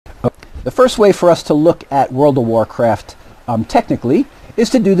first way for us to look at World of Warcraft technically is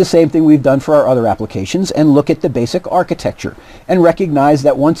to do the same thing we've done for our other applications and look at the basic architecture and recognize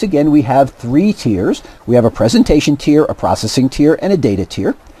that once again we have three tiers. We have a presentation tier, a processing tier, and a data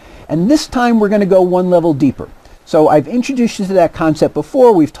tier. And this time we're going to go one level deeper. So I've introduced you to that concept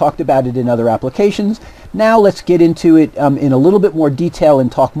before. We've talked about it in other applications. Now let's get into it in a little bit more detail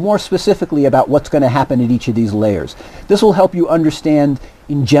and talk more specifically about what's going to happen at each of these layers. This will help you understand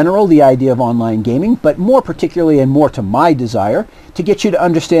in general the idea of online gaming, but more particularly and more to my desire, to get you to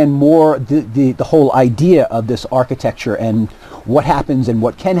understand more the whole idea of this architecture and what happens and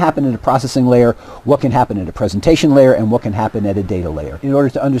what can happen in a processing layer, what can happen in a presentation layer, and what can happen at a data layer. In order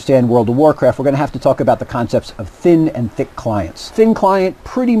to understand World of Warcraft, we're going to have to talk about the concepts of thin and thick clients. Thin client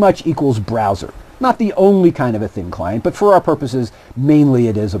pretty much equals browser. Not the only kind of a thin client, but for our purposes, mainly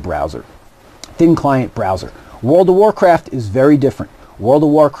it is a browser. Thin client browser. World of Warcraft is very different. World of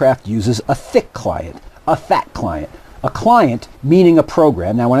Warcraft uses a thick client, a fat client. A client meaning a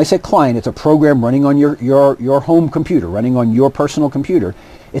program. Now when I say client, it's a program running on your home computer, running on your personal computer.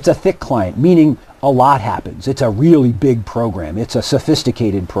 It's a thick client, meaning a lot happens. It's a really big program. It's a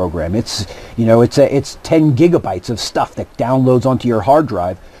sophisticated program. It's 10 gigabytes of stuff that downloads onto your hard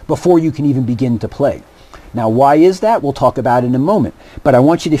drive before you can even begin to play. Now why is that? We'll talk about it in a moment. But I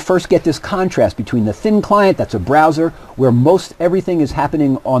want you to first get this contrast between the thin client, that's a browser, where most everything is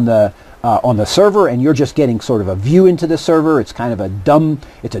happening on the server and you're just getting sort of a view into the server. It's kind of a dumb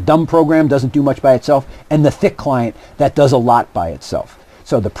program, doesn't do much by itself, and the thick client that does a lot by itself.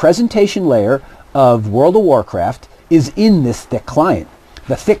 So the presentation layer of World of Warcraft is in this thick client.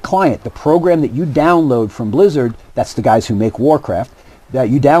 The thick client, the program that you download from Blizzard, that's the guys who make Warcraft, that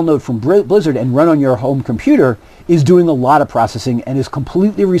you download from Blizzard and run on your home computer, is doing a lot of processing and is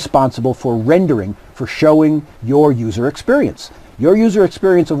completely responsible for rendering, for showing your user experience. Your user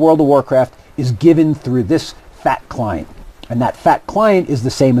experience of World of Warcraft is given through this fat client. And that fat client is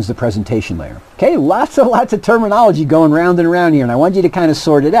the same as the presentation layer. Okay, lots of terminology going round and around here, and I want you to kind of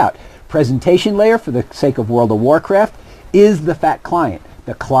sort it out. Presentation layer, for the sake of World of Warcraft, is the fat client.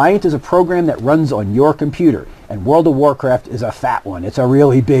 The client is a program that runs on your computer, and World of Warcraft is a fat one. It's a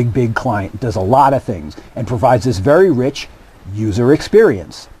really big client. It does a lot of things and provides this very rich user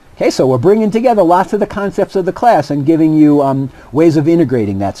experience. Okay, so we're bringing together lots of the concepts of the class and giving you ways of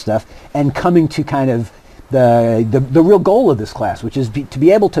integrating that stuff and coming to kind of the real goal of this class, which is to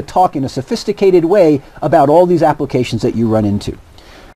be able to talk in a sophisticated way about all these applications that you run into.